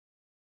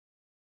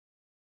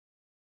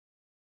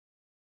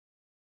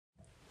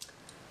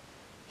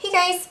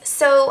Hey guys,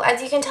 so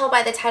as you can tell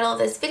by the title of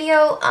this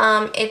video,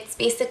 it's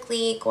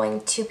basically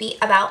going to be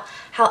about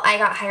how I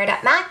got hired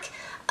at MAC.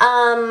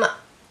 I'm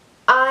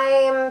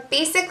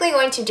basically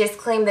going to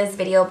disclaim this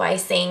video by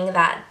saying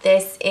that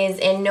this is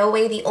in no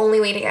way the only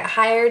way to get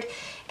hired,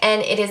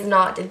 and it is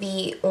not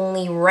the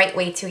only right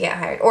way to get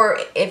hired, or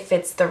if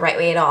it's the right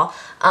way at all.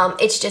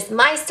 It's just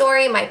my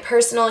story, my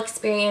personal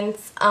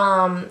experience,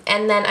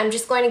 and then I'm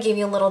just going to give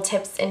you little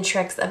tips and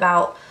tricks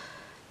about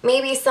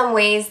maybe some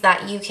ways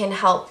that you can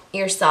help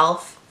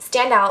yourself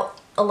stand out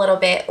a little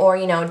bit, or,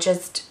 you know,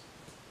 just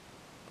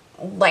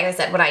like I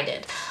said, what I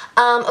did.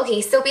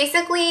 Okay, so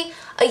basically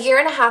a year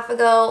and a half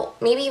ago,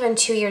 maybe even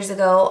 2 years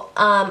ago,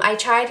 I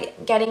tried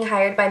getting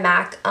hired by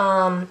MAC.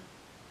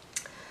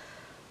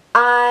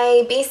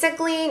 I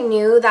basically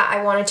knew that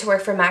I wanted to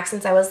work for MAC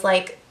since I was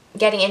like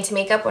getting into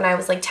makeup when I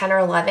was like 10 or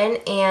 11,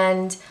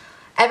 and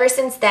ever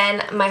since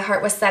then my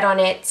heart was set on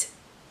it.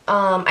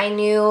 I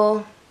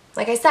knew,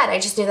 like I said, I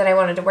just knew that I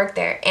wanted to work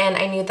there, and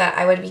I knew that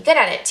I would be good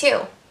at it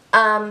too.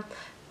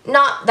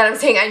 Not that I'm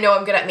saying I know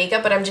I'm good at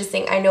makeup, but I'm just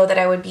saying I know that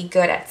I would be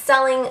good at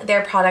selling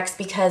their products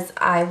because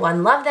I,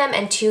 one, love them,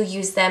 and two,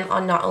 use them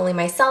on not only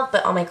myself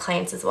but on my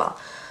clients as well.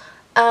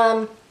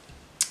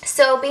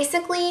 So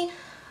basically,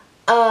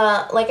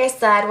 like I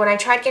said, when I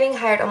tried getting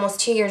hired almost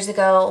 2 years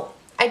ago,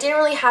 I didn't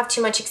really have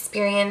too much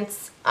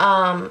experience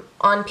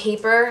on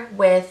paper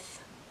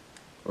with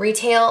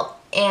retail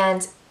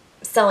and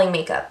selling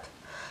makeup.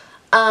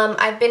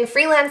 I've been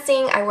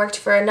freelancing. I worked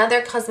for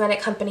another cosmetic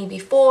company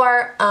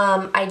before.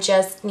 I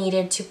just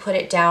needed to put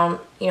it down,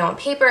 you know, on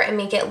paper and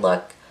make it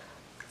look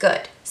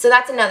good. So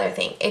that's another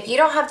thing. If you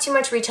don't have too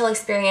much retail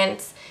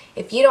experience,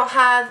 if you don't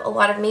have a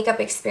lot of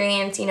makeup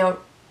experience, you know,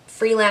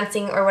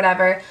 freelancing or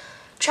whatever,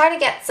 try to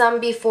get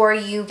some before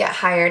you get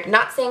hired.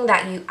 Not saying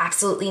that you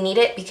absolutely need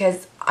it,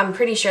 because I'm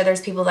pretty sure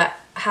there's people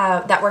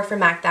that work for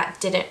MAC that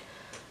didn't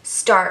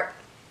start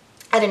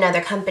at another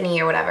company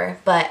or whatever,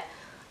 but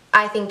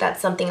I think that's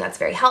something that's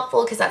very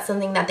helpful because that's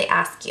something that they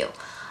ask you.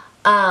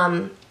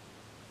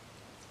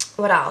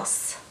 What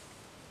else?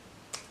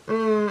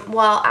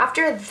 Well,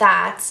 after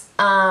that,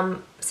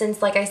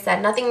 since, like I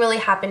said, nothing really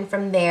happened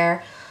from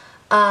there,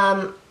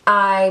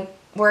 I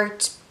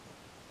worked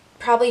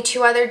probably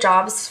 2 other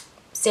jobs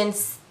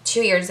since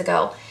 2 years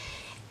ago.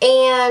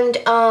 And,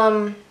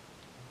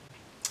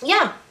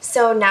 yeah,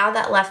 so now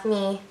that left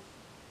me,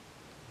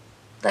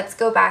 let's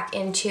go back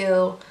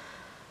into,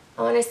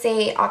 I want to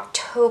say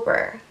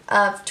October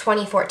of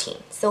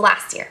 2014, so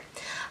last year.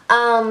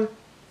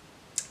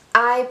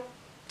 I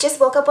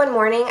just woke up one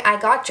morning, I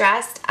got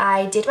dressed,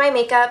 I did my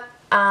makeup,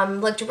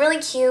 looked really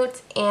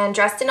cute and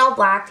dressed in all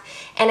black,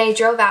 and I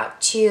drove out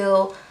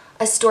to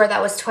a store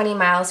that was 20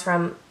 miles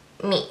from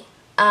me.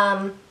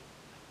 I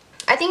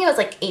think it was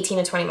like 18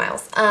 to 20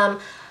 miles.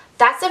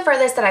 That's the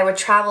furthest that I would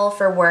travel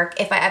for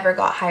work if I ever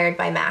got hired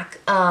by MAC,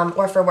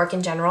 or for work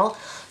in general.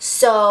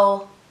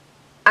 So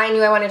I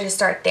knew I wanted to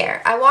start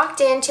there. I walked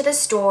into the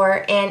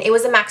store, and it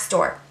was a MAC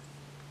store,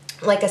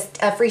 like a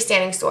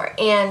freestanding store,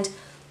 and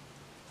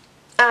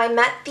I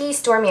met the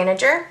store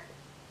manager,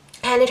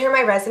 handed her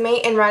my resume,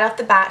 and right off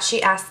the bat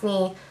she asked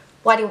me,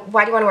 why do you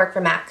want to work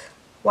for MAC?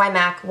 Why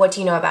MAC? What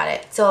do you know about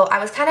it? So I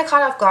was kind of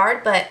caught off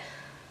guard, but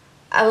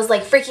I was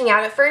like freaking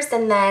out at first,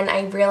 and then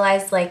I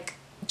realized, like,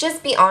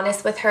 just be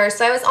honest with her.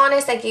 So I was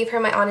honest, I gave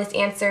her my honest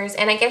answers,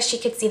 and I guess she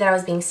could see that I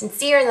was being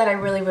sincere and that I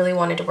really, really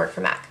wanted to work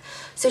for MAC.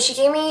 So she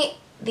gave me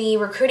the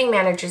recruiting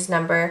manager's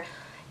number,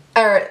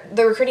 or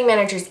the recruiting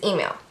manager's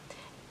email.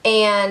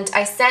 And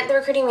I sent the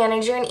recruiting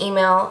manager an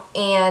email,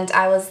 and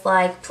I was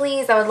like,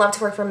 please, I would love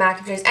to work for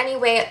MAC. If there's any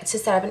way to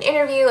set up an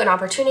interview, an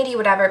opportunity,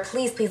 whatever,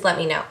 please, please let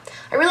me know.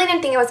 I really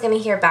didn't think I was going to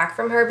hear back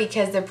from her,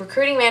 because the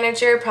recruiting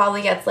manager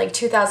probably gets like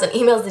 2,000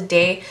 emails a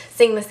day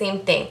saying the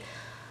same thing.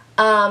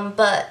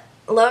 But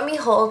lo and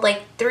behold,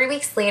 like 3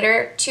 weeks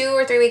later, 2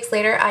 or 3 weeks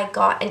later, I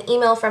got an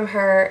email from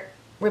her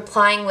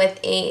replying with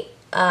a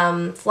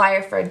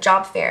flyer for a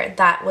job fair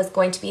that was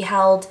going to be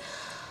held,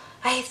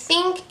 I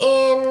think,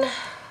 in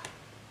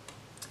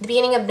the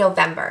beginning of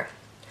November.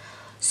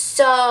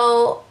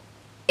 So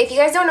if you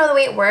guys don't know the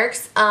way it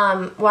works,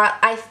 well,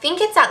 I think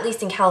it's at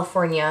least in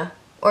California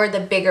or the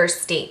bigger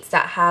states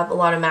that have a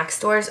lot of MAC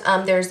stores.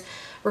 There's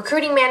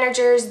recruiting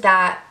managers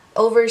that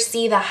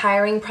oversee the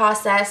hiring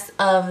process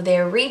of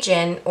their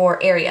region or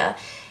area,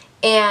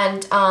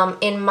 and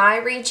in my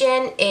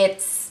region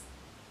it's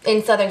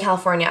in Southern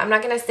California. I'm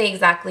not going to say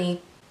exactly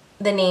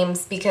the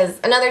names, because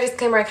another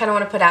disclaimer I kind of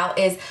want to put out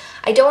is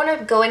I don't want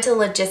to go into the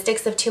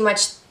logistics of too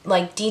much,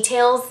 like,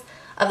 details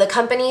of the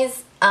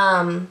companies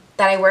that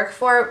I work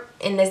for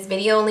in this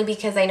video, only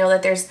because I know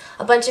that there's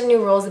a bunch of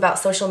new rules about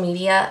social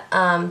media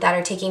that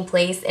are taking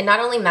place, and not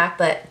only MAC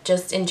but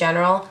just in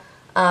general,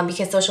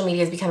 because social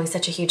media is becoming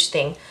such a huge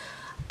thing.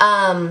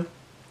 But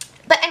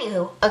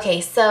anywho,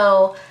 okay,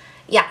 so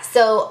yeah,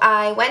 so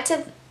I went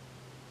to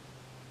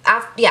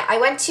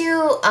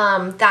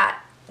that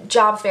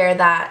job fair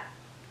that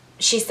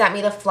she sent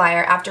me the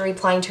flyer after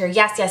replying to her,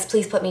 yes, yes,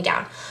 please put me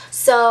down.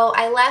 So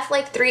I left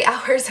like 3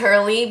 hours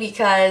early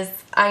because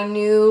I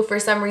knew for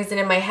some reason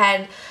in my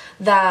head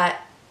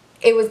that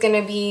it was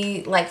gonna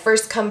be like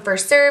first come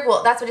first serve.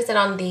 Well, that's what it said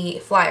on the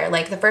flyer,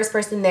 like the first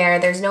person there,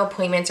 there's no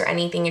appointments or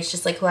anything, it's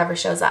just like whoever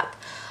shows up.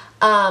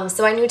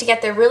 So I knew to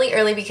get there really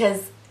early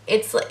because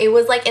it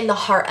was like in the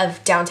heart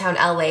of downtown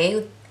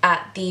LA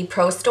at the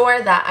Pro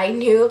store that I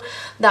knew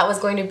that was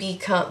going to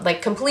be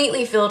like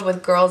completely filled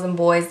with girls and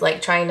boys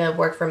like trying to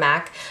work for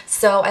MAC.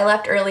 So I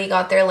left early,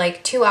 got there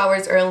like 2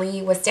 hours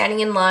early, was standing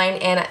in line,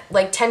 and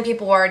like 10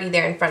 people were already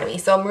there in front of me.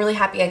 So I'm really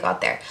happy I got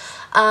there.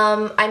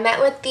 I met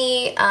with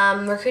the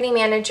recruiting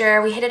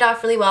manager. We hit it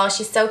off really well.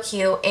 She's so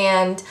cute,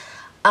 and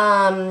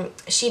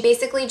she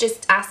basically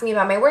just asked me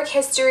about my work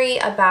history,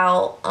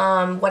 about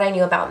what I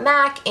knew about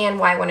MAC and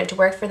why I wanted to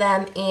work for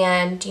them,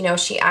 and you know,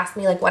 she asked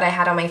me like what I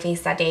had on my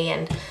face that day,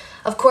 and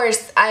of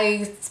course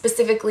I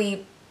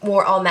specifically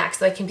wore all MAC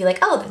so I can be like,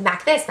 oh,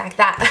 MAC this, MAC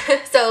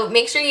that. So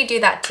make sure you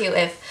do that too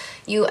if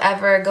you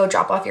ever go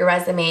drop off your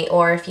resume,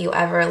 or if you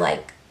ever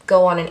like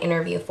go on an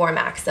interview for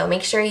MAC. So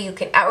make sure you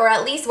can, or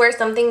at least wear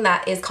something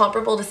that is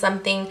comparable to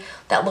something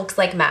that looks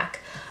like MAC,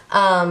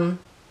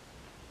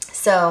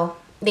 so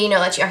they know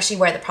that you actually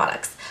wear the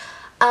products.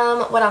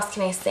 What else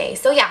can I say?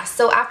 So yeah,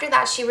 so after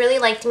that she really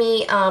liked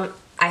me.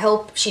 I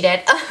hope she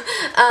did.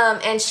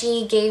 And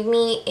she gave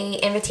me an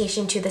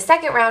invitation to the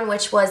second round,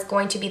 which was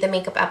going to be the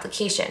makeup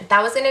application.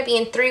 That was going to be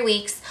in 3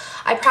 weeks.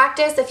 I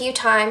practiced a few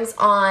times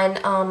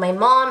on my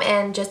mom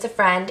and just a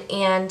friend,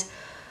 and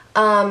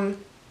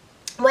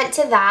went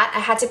to that. I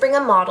had to bring a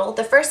model.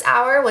 The first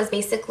hour was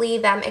basically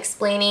them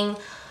explaining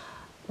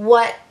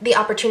what the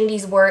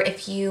opportunities were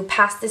if you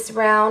pass this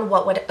round,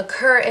 what would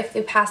occur if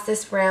you pass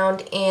this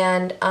round,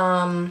 and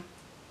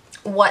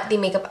what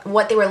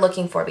they were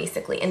looking for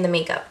basically in the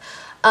makeup.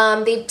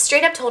 They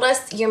straight up told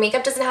us your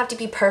makeup doesn't have to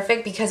be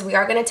perfect because we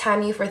are going to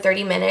time you for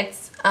 30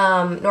 minutes.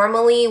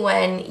 Normally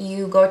when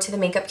you go to the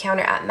makeup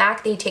counter at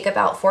MAC, they take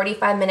about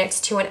 45 minutes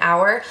to an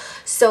hour.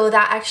 So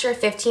that extra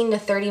 15 to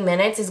 30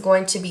 minutes is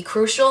going to be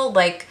crucial.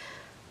 Like,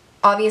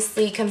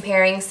 obviously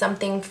comparing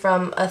something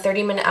from a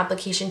 30-minute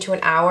application to an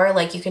hour,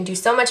 like you can do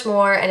so much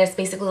more, and it's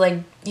basically like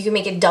you can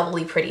make it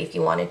doubly pretty if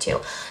you wanted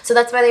to. So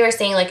that's why they were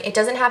saying like it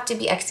doesn't have to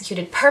be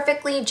executed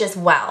perfectly, just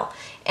well,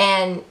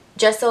 and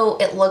just so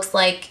it looks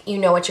like you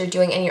know what you're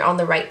doing and you're on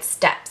the right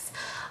steps.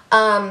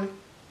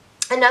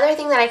 Another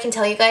thing that I can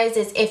tell you guys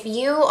is if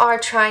you are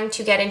trying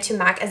to get into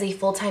MAC as a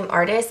full-time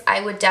artist, I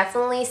would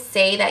definitely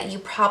say that you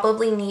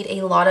probably need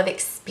a lot of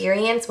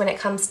experience when it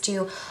comes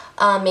to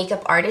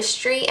makeup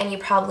artistry, and you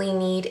probably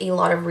need a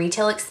lot of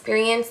retail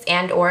experience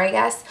or I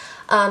guess,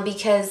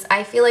 because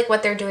I feel like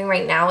what they're doing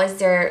right now is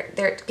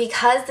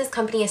because this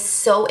company is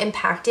so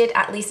impacted,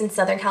 at least in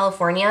Southern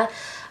California,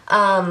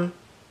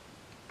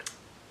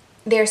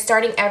 they're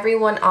starting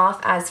everyone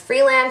off as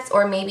freelance,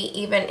 or maybe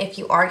even if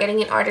you are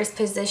getting an artist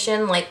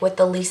position, like with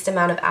the least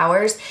amount of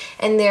hours,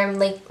 and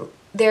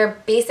they're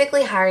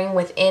basically hiring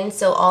within,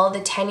 so all the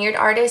tenured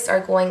artists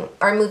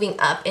are moving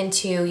up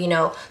into, you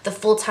know, the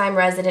full-time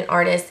resident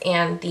artists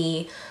and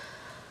the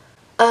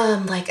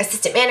like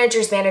assistant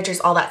managers,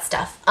 all that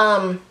stuff.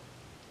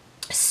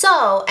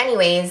 So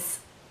anyways,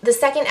 the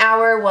second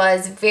hour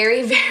was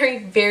very, very,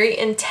 very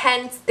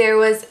intense. It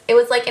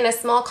was like in a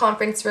small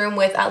conference room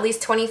with at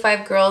least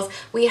 25 girls.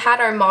 We had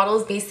our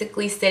models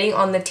basically sitting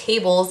on the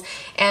tables,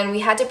 and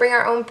we had to bring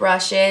our own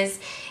brushes,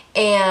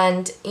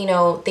 and you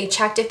know, they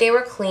checked if they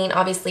were clean.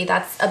 Obviously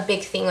that's a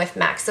big thing with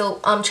MAC. So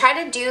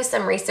try to do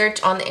some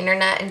research on the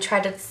internet and try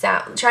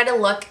to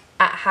look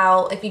at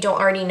how, if you don't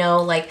already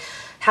know, like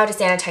how to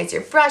sanitize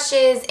your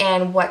brushes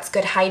and what's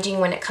good hygiene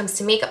when it comes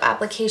to makeup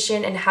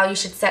application and how you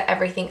should set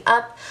everything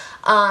up.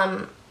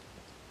 All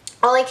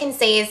I can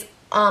say is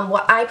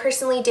what I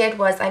personally did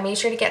was I made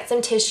sure to get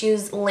some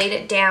tissues, laid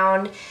it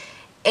down,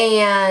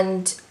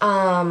 and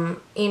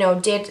you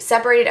know,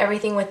 separated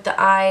everything with the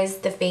eyes,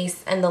 the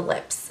face, and the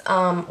lips.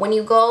 When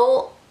you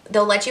go,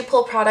 they'll let you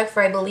pull product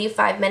for I believe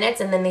 5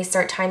 minutes, and then they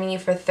start timing you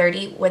for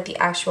 30 with the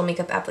actual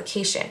makeup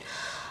application.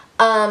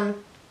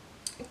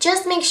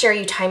 Just make sure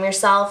you time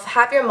yourself.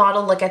 Have your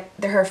model look at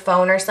her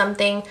phone or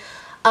something.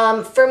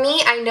 For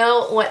me, I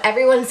know what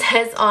everyone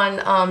says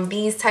on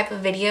these type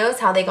of videos,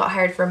 how they got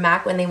hired for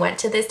MAC when they went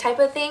to this type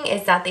of thing,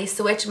 is that they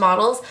switch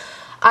models.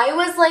 I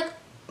was like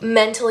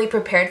mentally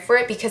prepared for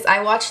it because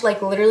I watched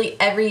like literally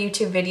every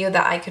YouTube video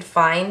that I could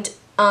find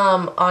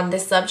on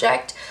this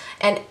subject,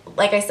 and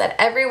like I said,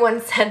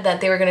 everyone said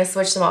that they were going to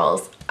switch the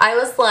models. I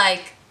was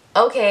like,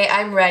 okay,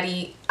 I'm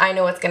ready, I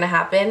know what's going to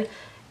happen.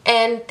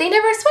 And they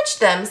never switched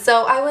them,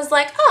 so I was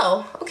like,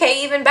 oh,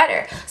 okay, even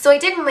better. So I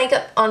did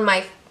makeup on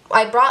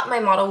I brought my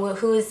model,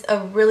 who's a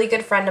really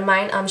good friend of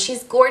mine.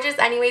 She's gorgeous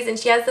anyways, and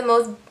she has the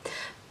most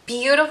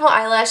beautiful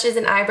eyelashes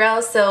and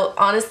eyebrows, so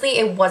honestly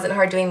it wasn't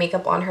hard doing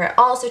makeup on her at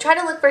all. So try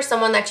to look for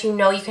someone that you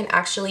know you can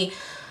actually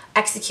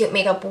execute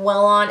makeup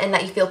well on and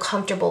that you feel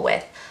comfortable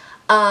with.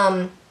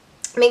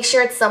 Make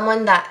sure it's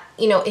someone that,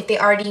 you know, if they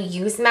already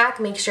use MAC,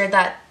 make sure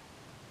that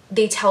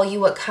they tell you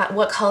what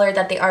color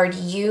that they already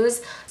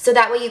use, so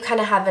that way you kind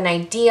of have an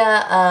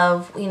idea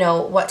of, you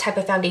know, what type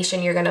of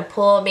foundation you're gonna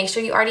pull. Make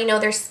sure you already know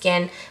their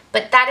skin,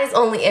 but that is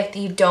only if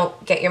you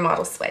don't get your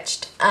model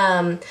switched.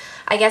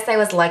 I guess I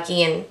was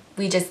lucky and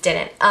we just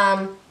didn't.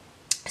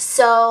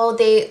 So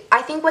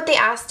I think what they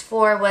asked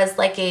for was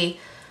like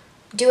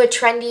do a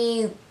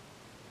trendy,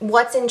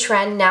 what's in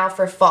trend now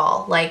for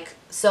fall. Like,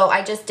 so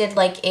I just did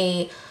like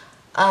a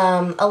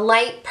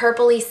light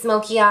purpley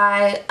smoky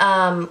eye,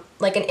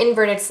 like an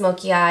inverted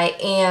smoky eye,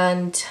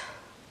 and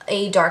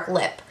a dark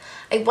lip.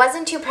 I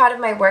wasn't too proud of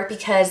my work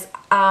because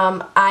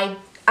I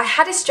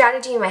had a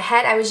strategy in my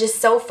head. I was just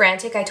so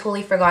frantic, I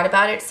totally forgot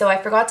about it. So I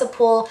forgot to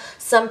pull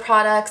some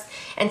products,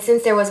 and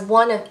since there was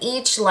one of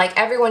each, like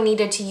everyone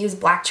needed to use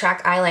black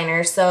track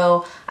eyeliner,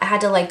 so I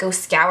had to like go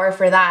scour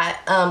for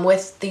that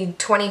with the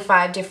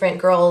 25 different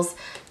girls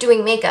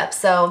doing makeup.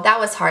 So that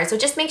was hard. So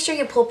just make sure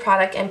you pull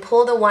product and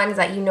pull the ones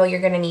that you know you're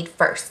gonna need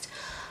first.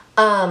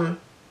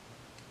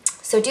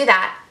 So do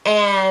that.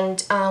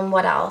 And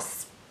what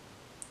else?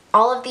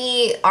 All of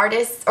the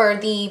artists, or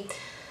the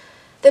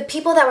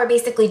people that were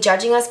basically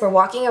judging us, were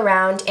walking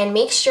around, and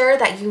make sure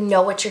that you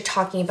know what you're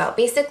talking about.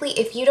 Basically,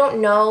 if you don't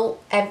know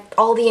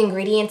all the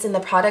ingredients in the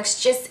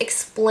products, just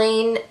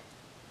explain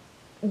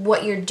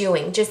what you're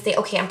doing. Just say,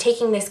 okay, I'm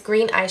taking this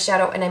green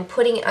eyeshadow and I'm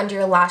putting it under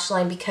your lash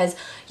line because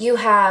you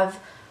have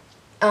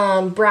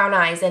brown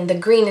eyes, and the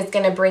green is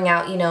going to bring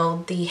out, you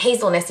know, the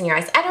hazelness in your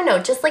eyes. I don't know,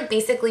 just like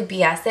basically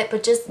BS it,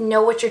 but just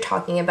know what you're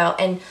talking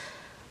about and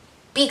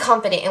be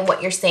confident in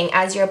what you're saying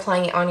as you're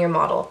applying it on your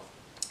model.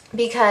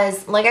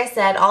 Because, like I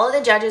said, all of the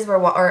judges were,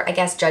 or I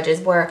guess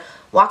judges, were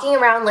walking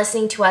around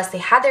listening to us. They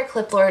had their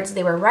clipboards,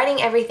 they were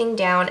writing everything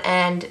down,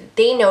 and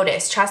they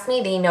notice. Trust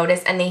me, they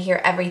notice, and they hear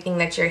everything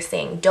that you're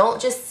saying.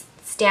 Don't just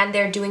stand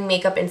there doing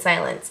makeup in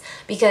silence.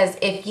 Because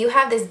if you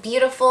have this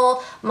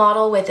beautiful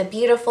model with a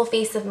beautiful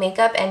face of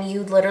makeup and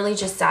you literally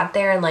just sat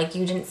there and like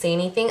you didn't say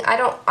anything,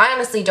 I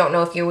honestly don't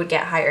know if you would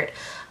get hired.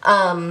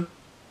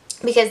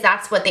 Because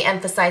that's what they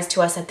emphasized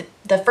to us at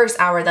the first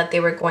hour that they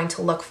were going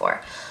to look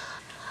for.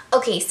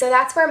 Okay, so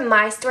that's where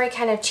my story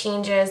kind of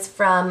changes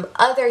from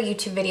other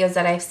YouTube videos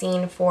that I've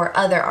seen for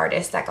other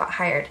artists that got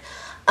hired.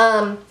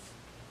 I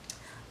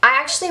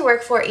actually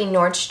work for a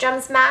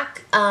Nordstrom's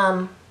MAC,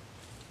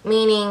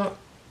 meaning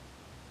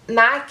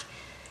MAC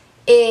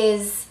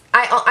is,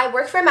 I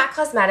work for MAC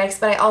Cosmetics,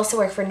 but I also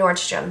work for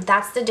Nordstrom.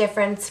 That's the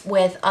difference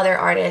with other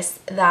artists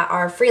that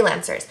are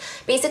freelancers.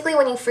 Basically,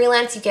 when you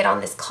freelance, you get on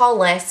this call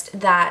list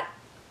that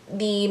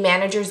the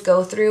managers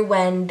go through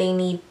when they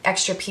need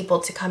extra people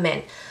to come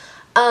in.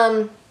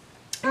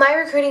 My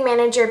recruiting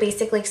manager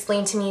basically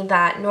explained to me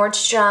that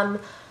Nordstrom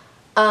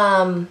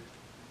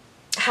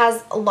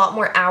has a lot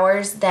more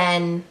hours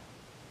than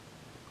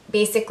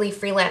basically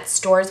freelance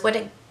stores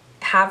would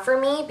have for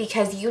me,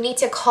 because you need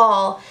to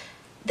call,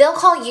 they'll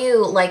call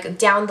you like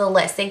down the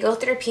list. They go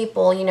through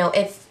people, you know,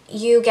 if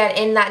you get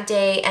in that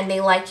day and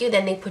they like you,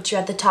 then they put you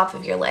at the top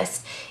of your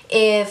list.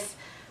 If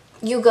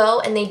you go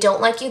and they don't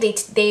like you,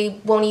 they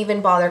won't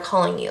even bother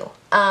calling you.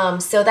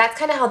 So that's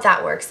kind of how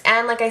that works.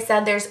 And like I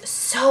said, there's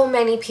so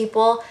many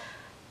people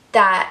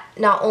that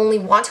not only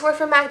want to work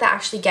for MAC, that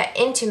actually get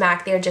into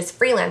MAC. They're just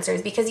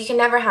freelancers, because you can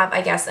never have,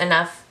 I guess,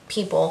 enough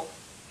people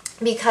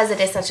because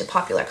it is such a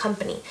popular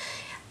company.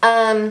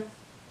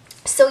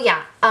 So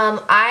yeah,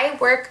 I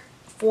work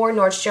for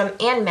Nordstrom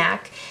and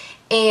MAC,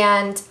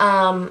 and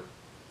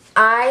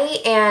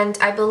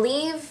I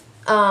believe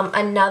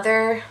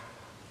another,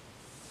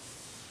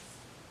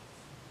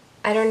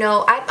 I don't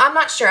know, I'm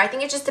not sure. I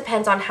think it just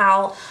depends on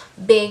how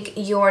big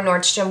your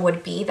Nordstrom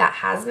would be that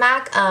has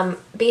MAC.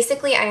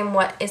 Basically, I am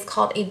what is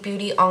called a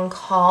beauty on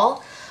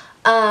call.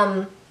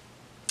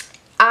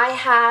 I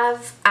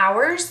have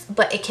hours,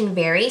 but it can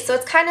vary. So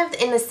it's kind of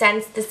in the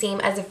sense the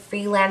same as a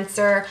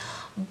freelancer,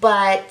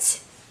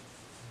 but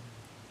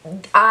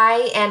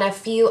I and a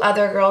few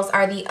other girls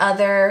are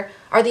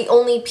the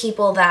only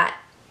people that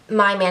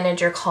my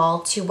manager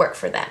called to work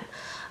for them.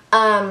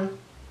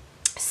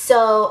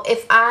 So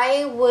if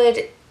I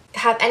would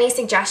have any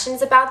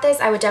suggestions about this,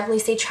 I would definitely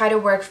say try to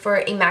work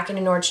for a MAC and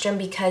a Nordstrom,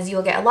 because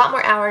you'll get a lot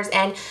more hours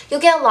and you'll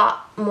get a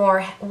lot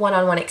more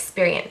one-on-one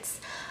experience.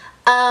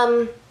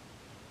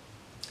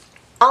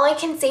 All I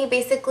can say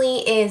basically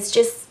is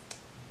just,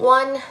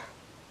 one,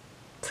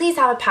 please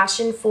have a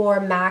passion for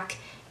MAC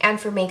and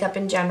for makeup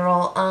in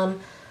general.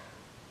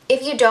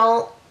 If you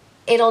don't,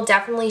 it'll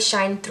definitely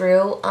shine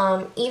through.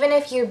 Even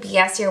if you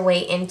BS your way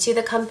into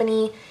the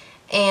company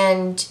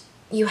and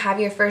you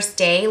have your first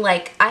day,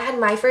 like I had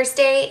my first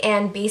day,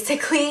 and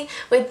basically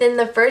within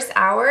the first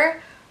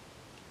hour,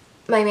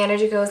 my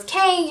manager goes,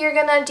 "Okay, you're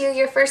gonna do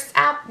your first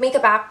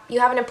makeup app, you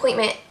have an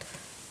appointment."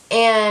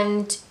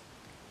 And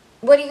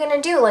what are you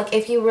gonna do, like,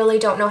 if you really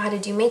don't know how to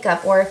do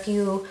makeup, or if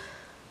you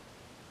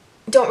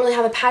don't really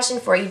have a passion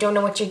for it, you don't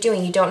know what you're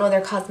doing, you don't know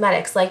their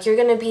cosmetics, like, you're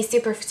gonna be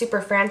super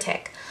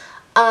frantic.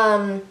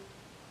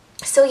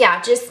 So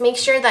yeah, just make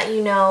sure that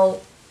you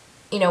know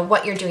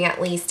what you're doing at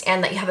least,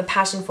 and that you have a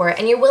passion for it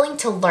and you're willing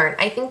to learn.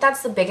 I think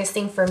that's the biggest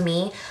thing for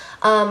me.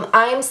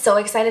 I'm so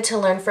excited to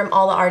learn from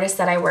all the artists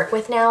that I work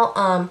with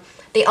now.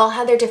 They all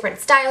have their different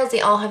styles,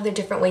 they all have their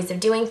different ways of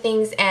doing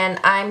things, and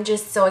I'm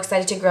just so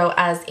excited to grow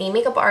as a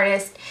makeup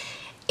artist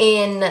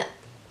in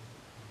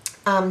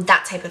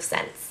that type of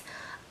sense.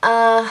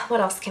 What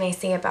else can I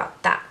say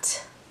about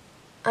that?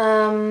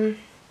 I'm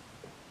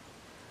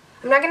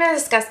not going to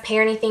discuss pay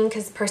or anything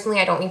because personally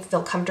I don't even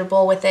feel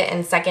comfortable with it,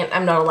 and second,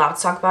 I'm not allowed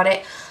to talk about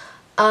it.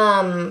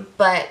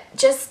 But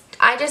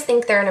I just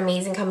think they're an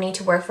amazing company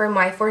to work for.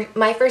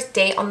 My first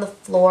day on the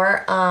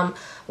floor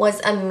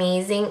was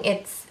amazing.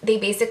 They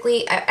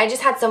basically, I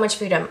just had so much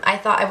freedom. I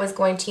thought I was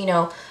going to, you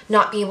know,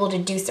 not be able to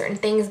do certain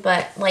things,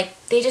 but like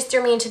they just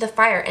threw me into the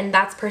fire, and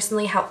that's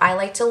personally how I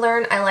like to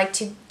learn. I like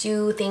to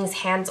do things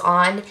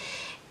hands-on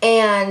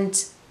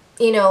and,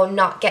 you know,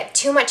 not get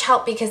too much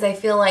help, because I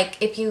feel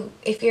like if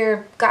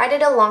you're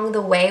guided along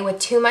the way with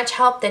too much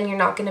help, then you're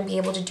not going to be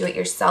able to do it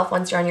yourself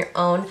once you're on your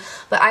own.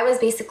 But I was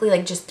basically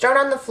like just thrown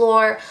on the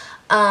floor,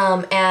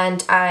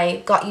 and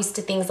I got used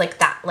to things like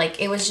that.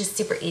 Like it was just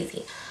super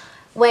easy.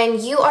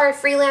 When you are a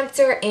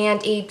freelancer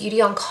and a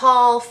beauty on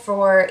call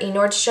for a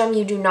Nordstrom,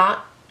 you do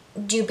not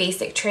do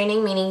basic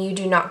training, meaning you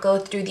do not go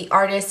through the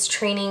artist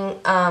training,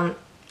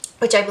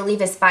 which I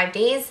believe is 5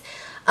 days.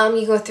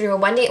 You go through a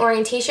 1-day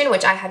orientation,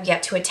 which I have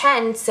yet to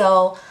attend.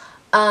 So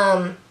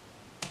once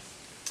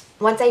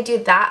I do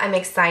that, I'm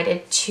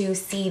excited to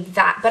see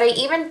that. But I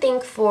even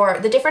think for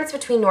the difference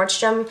between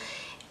Nordstrom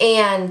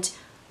and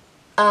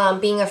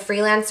being a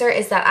freelancer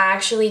is that I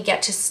actually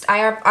get to,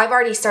 I've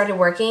already started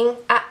working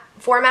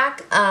for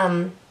MAC,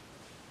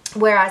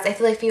 whereas I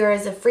feel like if you're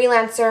as a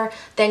freelancer,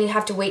 then you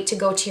have to wait to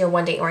go to your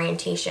 1-day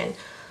orientation.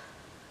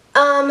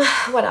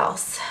 What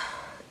else?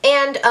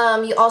 And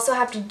you also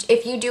have to,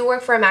 if you do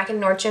work for a MAC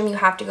and Nordstrom, you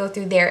have to go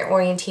through their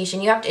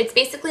orientation. It's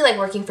basically like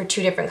working for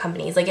 2 different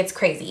companies. Like, it's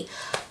crazy.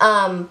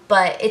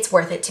 But it's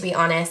worth it, to be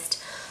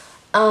honest.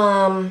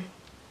 What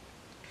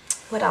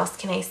else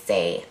can I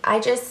say?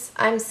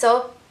 I'm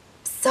so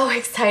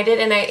excited,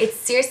 and it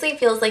seriously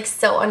feels like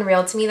so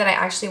unreal to me that I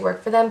actually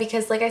work for them,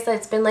 because like I said,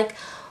 it's been like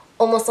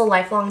almost a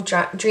lifelong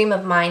dream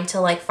of mine to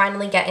like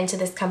finally get into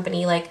this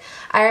company. Like,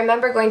 I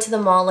remember going to the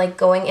mall, like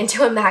going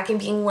into a MAC and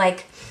being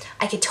like,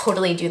 I could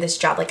totally do this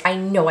job. Like, I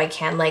know I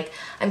can. Like,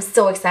 I'm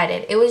so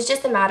excited. It was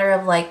just a matter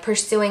of like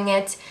pursuing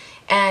it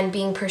and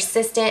being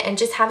persistent and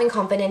just having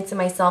confidence in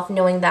myself,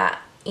 knowing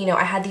that, you know,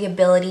 I had the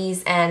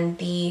abilities and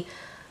the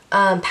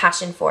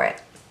passion for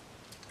it.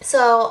 So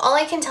all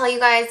I can tell you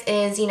guys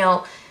is, you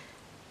know,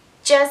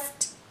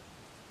 just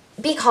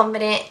be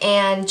confident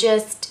and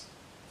just,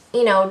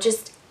 you know,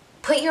 just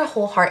put your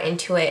whole heart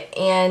into it,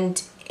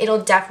 and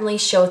it'll definitely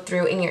show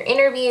through in your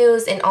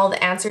interviews and all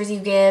the answers you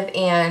give,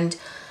 and,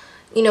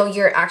 you know,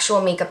 your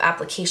actual makeup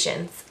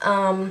applications.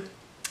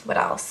 What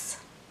else?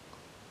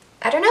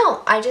 I don't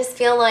know. I just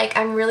feel like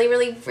I'm really,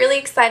 really, really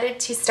excited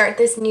to start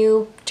this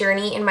new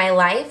journey in my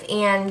life,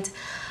 and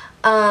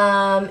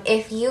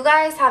if you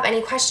guys have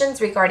any questions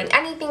regarding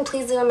anything,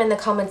 please leave them in the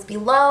comments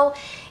below.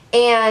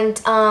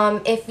 And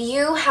if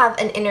you have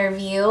an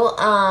interview,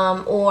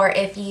 or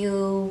if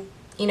you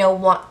know,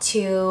 want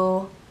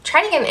to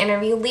try to get an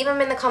interview, leave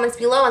them in the comments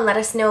below and let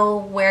us know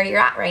where you're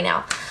at right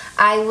now.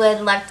 I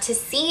would love to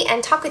see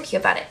and talk with you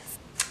about it.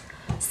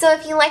 So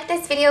if you like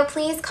this video,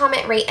 please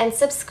comment, rate, and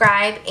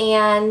subscribe,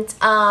 and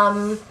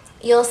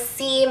you'll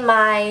see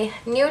my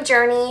new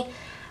journey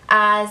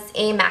as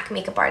a MAC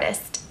makeup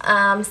artist.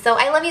 So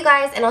I love you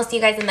guys, and I'll see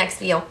you guys in the next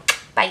video.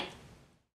 Bye.